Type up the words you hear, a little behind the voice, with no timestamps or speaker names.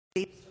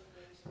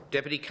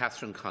Deputy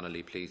Catherine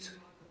Connolly, please.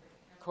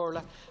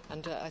 Corla,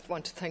 and I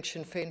want to thank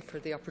Sinn Féin for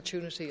the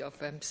opportunity of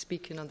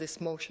speaking on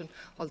this motion,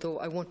 although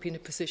I won't be in a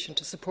position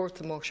to support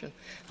the motion,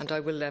 and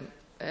I will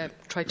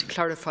try to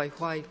clarify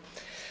why.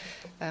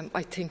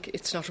 I think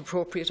it's not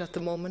appropriate at the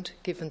moment,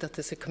 given that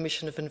there's a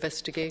commission of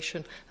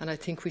investigation, and I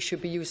think we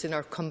should be using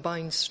our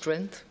combined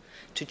strength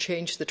to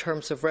change the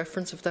terms of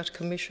reference of that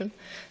commission,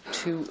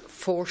 to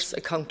force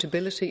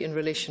accountability in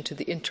relation to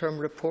the interim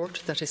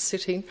report that is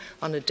sitting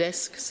on a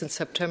desk since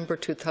September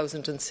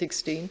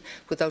 2016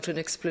 without an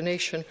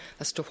explanation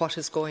as to what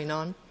is going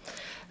on.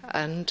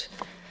 And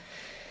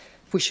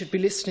we should be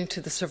listening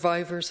to the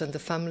survivors and the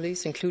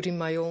families, including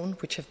my own,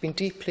 which have been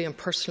deeply and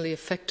personally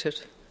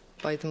affected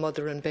by the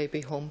mother and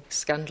baby home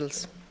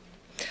scandals.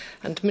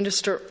 And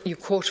Minister, you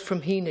quote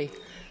from Heaney,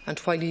 and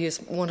while he is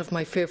one of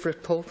my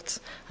favourite poets,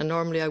 and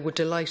normally I would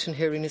delight in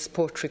hearing his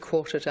poetry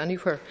quoted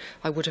anywhere,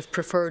 I would have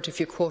preferred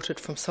if you quoted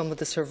from some of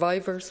the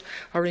survivors,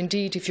 or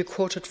indeed if you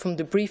quoted from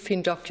the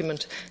briefing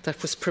document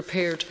that was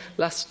prepared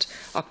last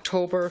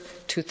October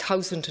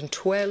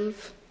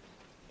 2012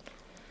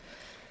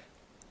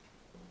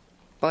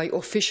 by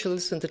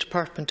officials in the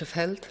Department of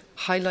Health,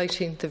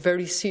 highlighting the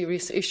very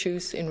serious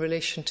issues in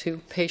relation to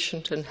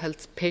patient and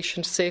health,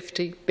 patient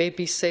safety,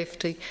 baby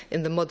safety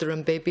in the mother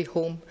and baby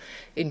home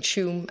in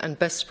Tuam and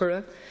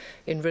Bessborough,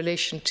 in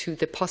relation to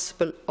the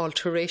possible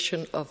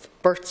alteration of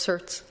birth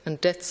certs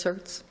and death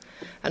certs,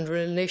 and in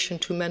relation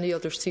to many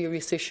other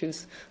serious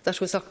issues.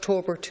 That was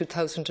October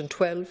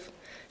 2012,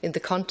 in the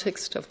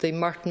context of the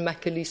Martin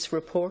McAleese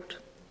report,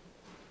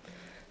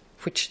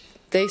 which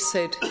they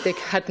said they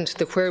hadn't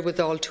the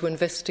wherewithal to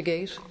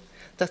investigate.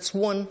 That's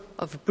one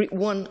of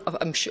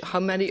I'm sure,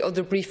 how many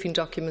other briefing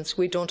documents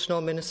we don't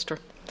know, Minister.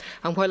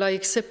 And while I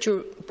accept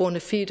your bona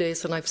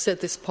fides, and I've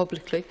said this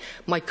publicly,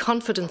 my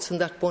confidence in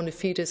that bona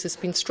fides has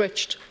been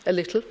stretched a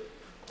little,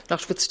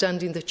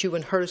 notwithstanding that you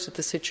inherited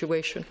the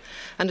situation.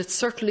 And it's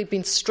certainly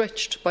been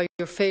stretched by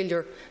your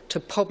failure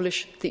to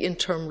publish the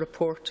interim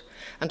report.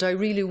 And I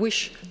really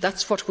wish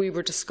that's what we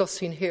were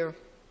discussing here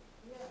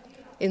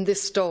in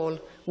this stall,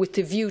 with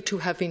the view to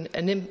having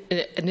an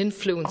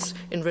influence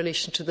in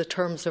relation to the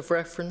terms of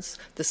reference,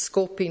 the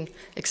scoping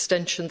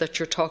extension that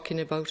you're talking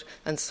about,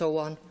 and so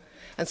on.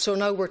 And so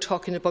now we're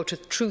talking about a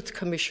truth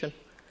commission,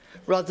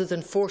 rather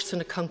than force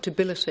and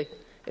accountability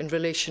in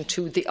relation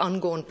to the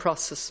ongoing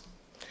process.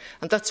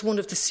 And that's one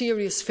of the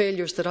serious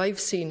failures that I've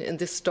seen in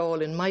this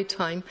Dáil in my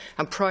time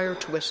and prior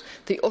to it,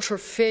 the utter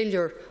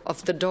failure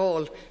of the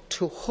Dáil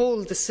to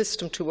hold the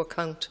system to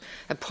account,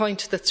 a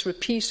point that's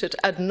repeated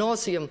ad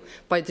nauseum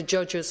by the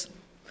judges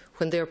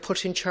when they are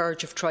put in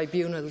charge of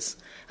tribunals.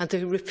 And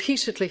they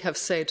repeatedly have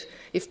said,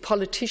 if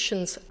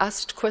politicians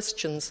asked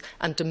questions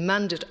and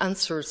demanded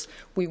answers,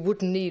 we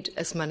wouldn't need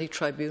as many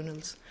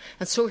tribunals.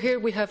 And so here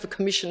we have a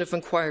commission of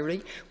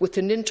inquiry with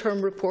an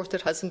interim report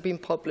that hasn't been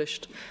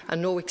published,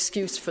 and no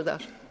excuse for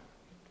that.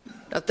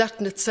 Now, that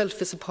in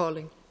itself is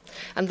appalling.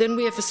 And then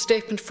we have a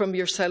statement from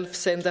yourself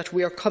saying that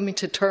we are coming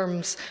to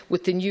terms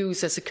with the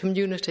news as a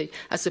community,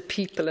 as a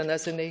people and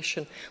as a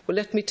nation. Well,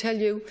 let me tell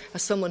you,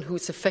 as someone who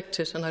is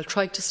affected, and I'll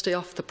try to stay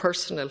off the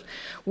personal,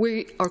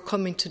 we are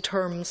coming to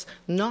terms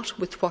not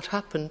with what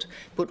happened,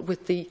 but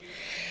with the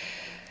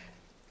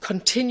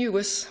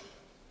continuous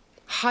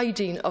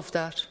hiding of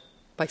that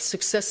by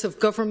successive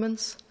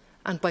governments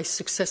and by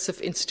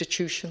successive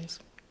institutions.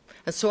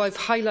 And so I've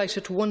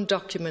highlighted one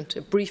document,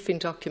 a briefing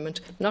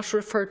document, not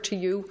referred to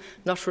you,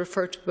 not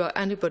referred to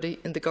anybody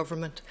in the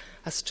government,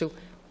 as to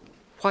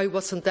why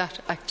wasn't that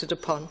acted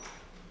upon.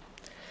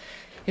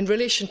 In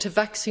relation to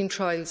vaccine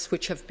trials,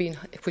 which has been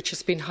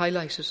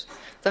highlighted,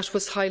 that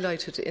was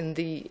highlighted in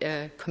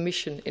the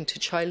Commission into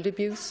Child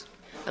Abuse,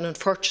 and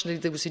unfortunately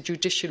there was a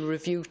judicial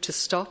review to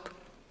stop,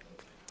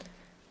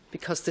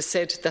 because they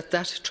said that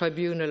that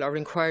tribunal or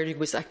inquiry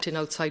was acting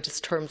outside its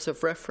terms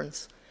of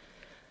reference.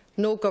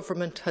 No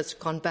government has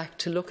gone back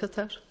to look at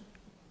that,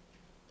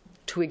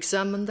 to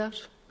examine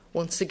that.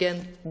 Once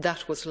again,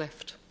 that was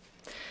left.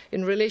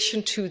 In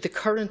relation to the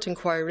current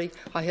inquiry,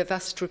 I have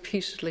asked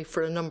repeatedly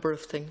for a number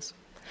of things.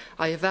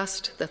 I have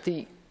asked that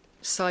the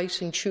site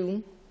in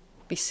Tuam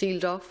be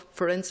sealed off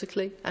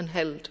forensically and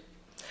held.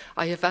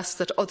 I have asked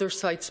that other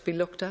sites be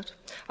looked at.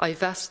 I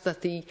have asked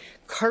that the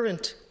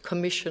current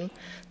commission,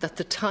 that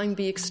the time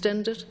be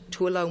extended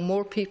to allow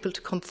more people to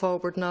come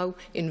forward now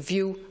in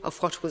view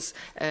of what was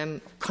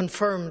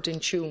confirmed in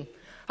Tuam.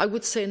 I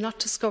would say not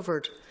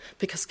discovered,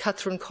 because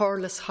Catherine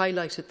Corless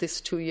highlighted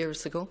this 2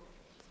 years ago.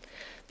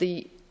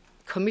 The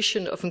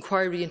Commission of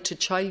Inquiry into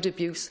Child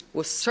Abuse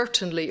was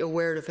certainly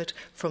aware of it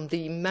from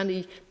the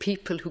many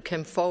people who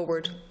came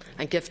forward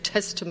and gave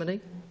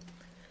testimony.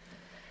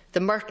 The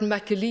Martin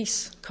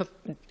McAleese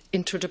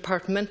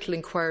interdepartmental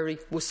inquiry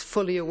was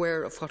fully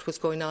aware of what was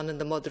going on in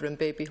the mother and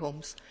baby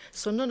homes.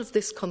 So none of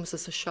this comes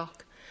as a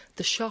shock.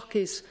 The shock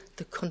is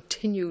the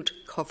continued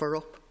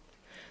cover-up.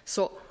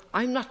 So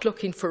I'm not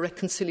looking for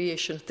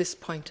reconciliation at this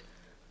point.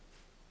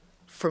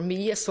 For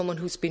me, as someone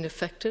who's been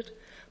affected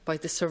by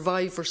the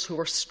survivors who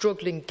are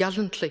struggling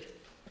gallantly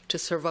to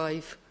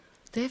survive,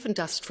 they haven't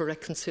asked for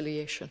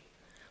reconciliation.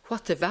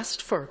 What they've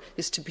asked for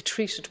is to be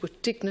treated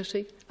with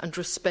dignity and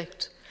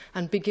respect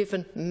and be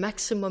given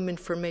maximum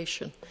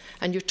information.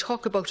 And you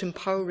talk about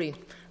empowering,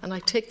 and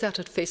I take that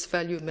at face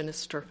value,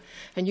 Minister,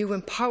 and you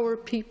empower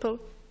people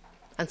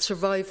and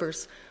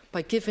survivors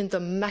by giving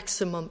them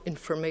maximum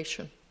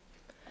information.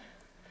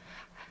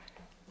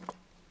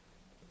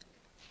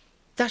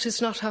 That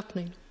is not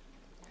happening.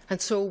 And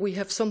so we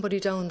have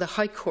somebody down the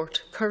High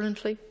Court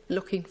currently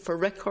looking for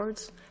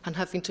records and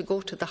having to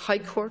go to the High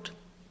Court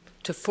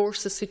to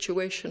force a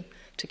situation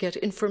to get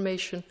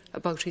information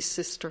about his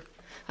sister.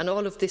 And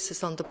all of this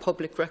is on the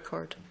public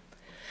record.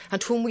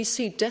 And when we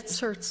see death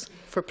certs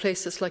for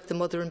places like the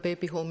Mother and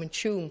Baby Home in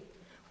Tuam,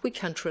 we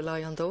can't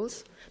rely on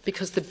those,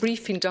 because the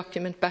briefing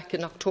document back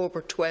in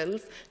October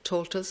 12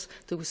 told us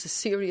there was a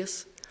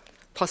serious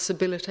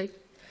possibility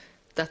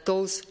that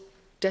those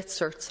death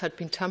certs had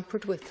been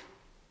tampered with.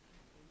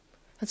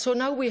 And so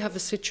now we have a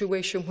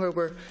situation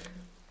where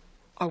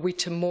are we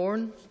to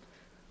mourn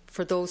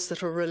for those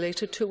that are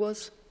related to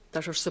us,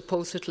 that are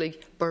supposedly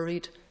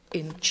buried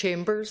in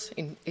chambers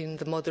in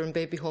the Mother and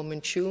Baby Home in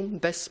Tuam,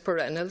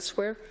 Bessborough and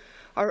elsewhere?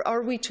 Or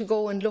are we to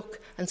go and look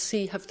and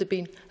see have they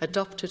been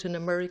adopted in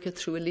America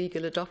through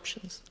illegal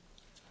adoptions?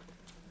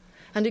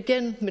 And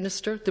again,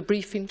 Minister, the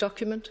briefing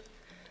document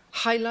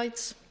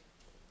highlights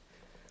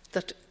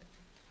that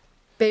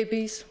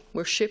babies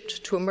were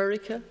shipped to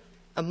America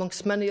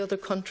amongst many other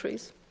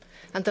countries,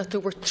 and that there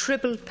were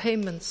triple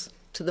payments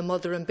to the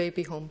Mother and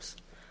Baby Homes.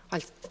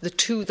 The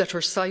two that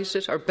are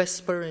cited are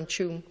Bessborough and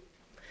Tuam.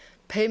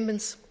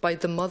 Payments by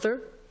the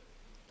mother,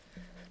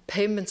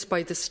 payments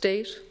by the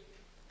state,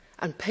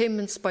 and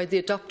payments by the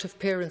adoptive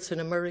parents in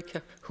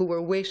America who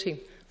were waiting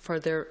for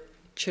their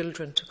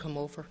children to come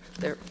over,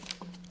 their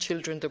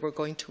children they were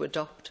going to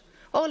adopt.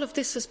 All of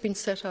this has been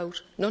set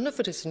out. None of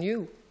it is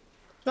new.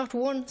 Not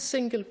one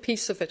single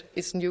piece of it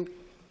is new.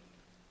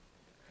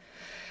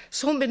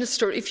 So,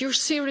 Minister, if you're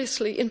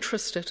seriously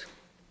interested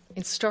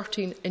in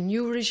starting a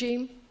new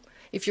regime,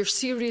 if you're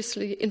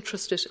seriously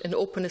interested in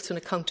openness and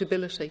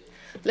accountability,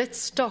 let's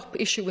stop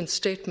issuing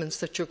statements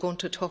that you're going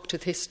to talk to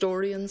the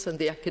historians and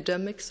the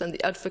academics and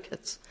the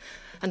advocates.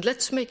 And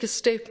let's make a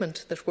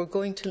statement that we're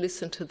going to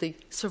listen to the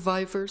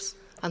survivors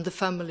and the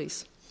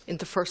families in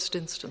the first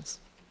instance.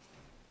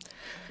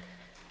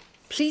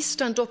 Please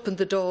stand up in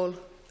the Dáil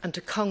and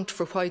account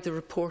for why the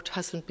report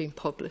hasn't been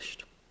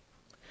published.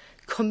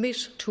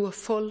 Commit to a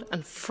full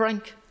and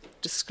frank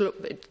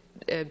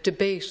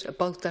debate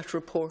about that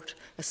report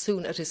as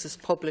soon as it is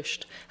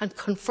published, and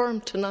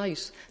confirm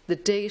tonight the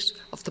date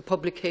of the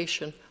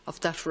publication of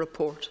that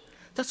report.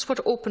 That's what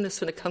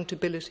openness and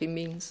accountability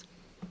means,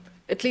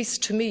 at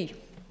least to me.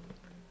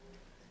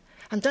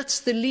 And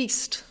that's the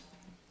least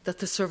that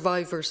the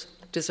survivors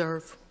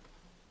deserve.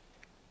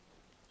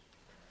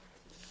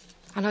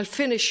 And I'll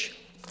finish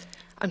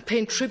and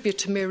paying tribute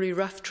to Mary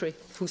Raftery,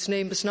 whose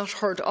name is not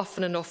heard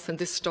often enough in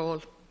this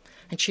Dáil.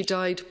 And she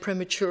died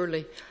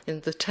prematurely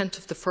on the 10th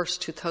of the 1st,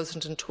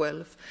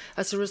 2012,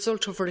 as a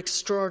result of her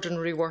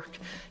extraordinary work,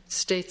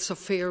 States of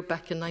Fear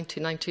back in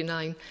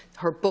 1999,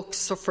 her book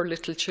Suffer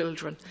Little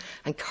Children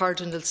and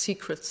Cardinal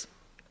Secrets.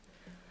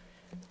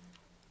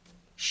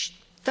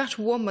 That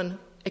woman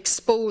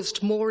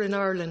exposed more in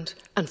Ireland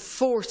and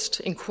forced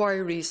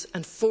inquiries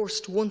and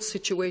forced one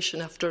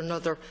situation after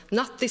another,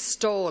 not this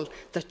Dáil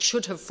that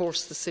should have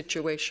forced the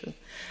situation.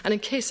 And in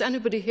case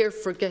anybody here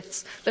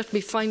forgets, let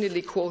me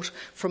finally quote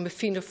from a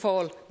Fianna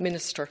Fáil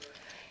minister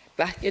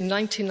back in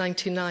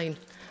 1999.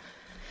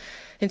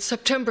 In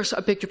September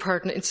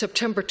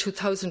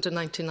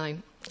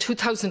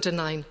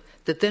 2009,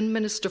 the then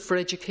Minister for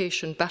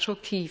Education, Bat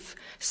O'Keefe,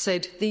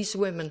 said these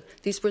women,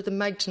 these were the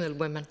Magdalene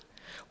women,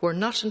 were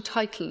not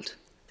entitled,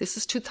 this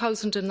is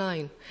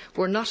 2009,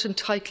 were not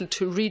entitled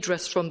to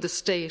redress from the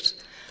state,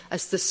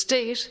 as the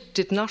state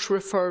did not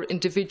refer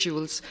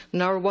individuals,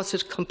 nor was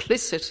it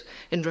complicit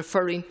in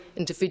referring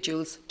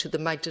individuals to the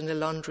Magdalene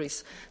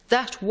laundries.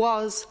 That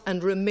was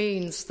and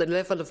remains the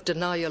level of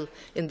denial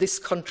in this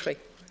country.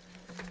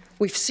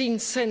 We've seen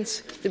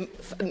since the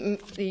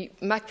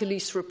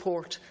McAleese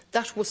report,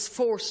 that was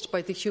forced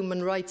by the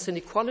Human Rights and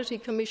Equality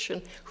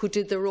Commission, who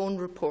did their own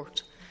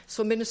report.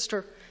 So,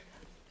 Minister,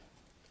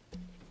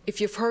 if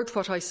you've heard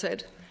what I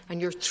said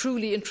and you're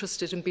truly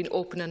interested in being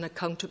open and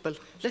accountable,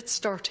 let's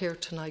start here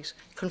tonight.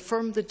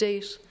 Confirm the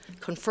date,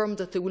 confirm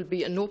that there will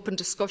be an open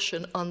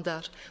discussion on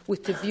that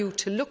with the view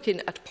to looking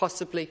at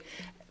possibly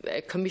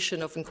a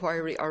commission of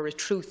inquiry or a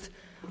truth,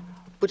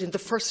 but in the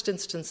first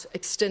instance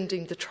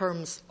extending the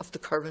terms of the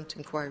current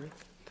inquiry.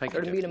 Thank you,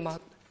 Deputy.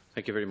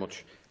 Thank you very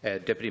much.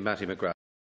 Deputy Mattie McGrath.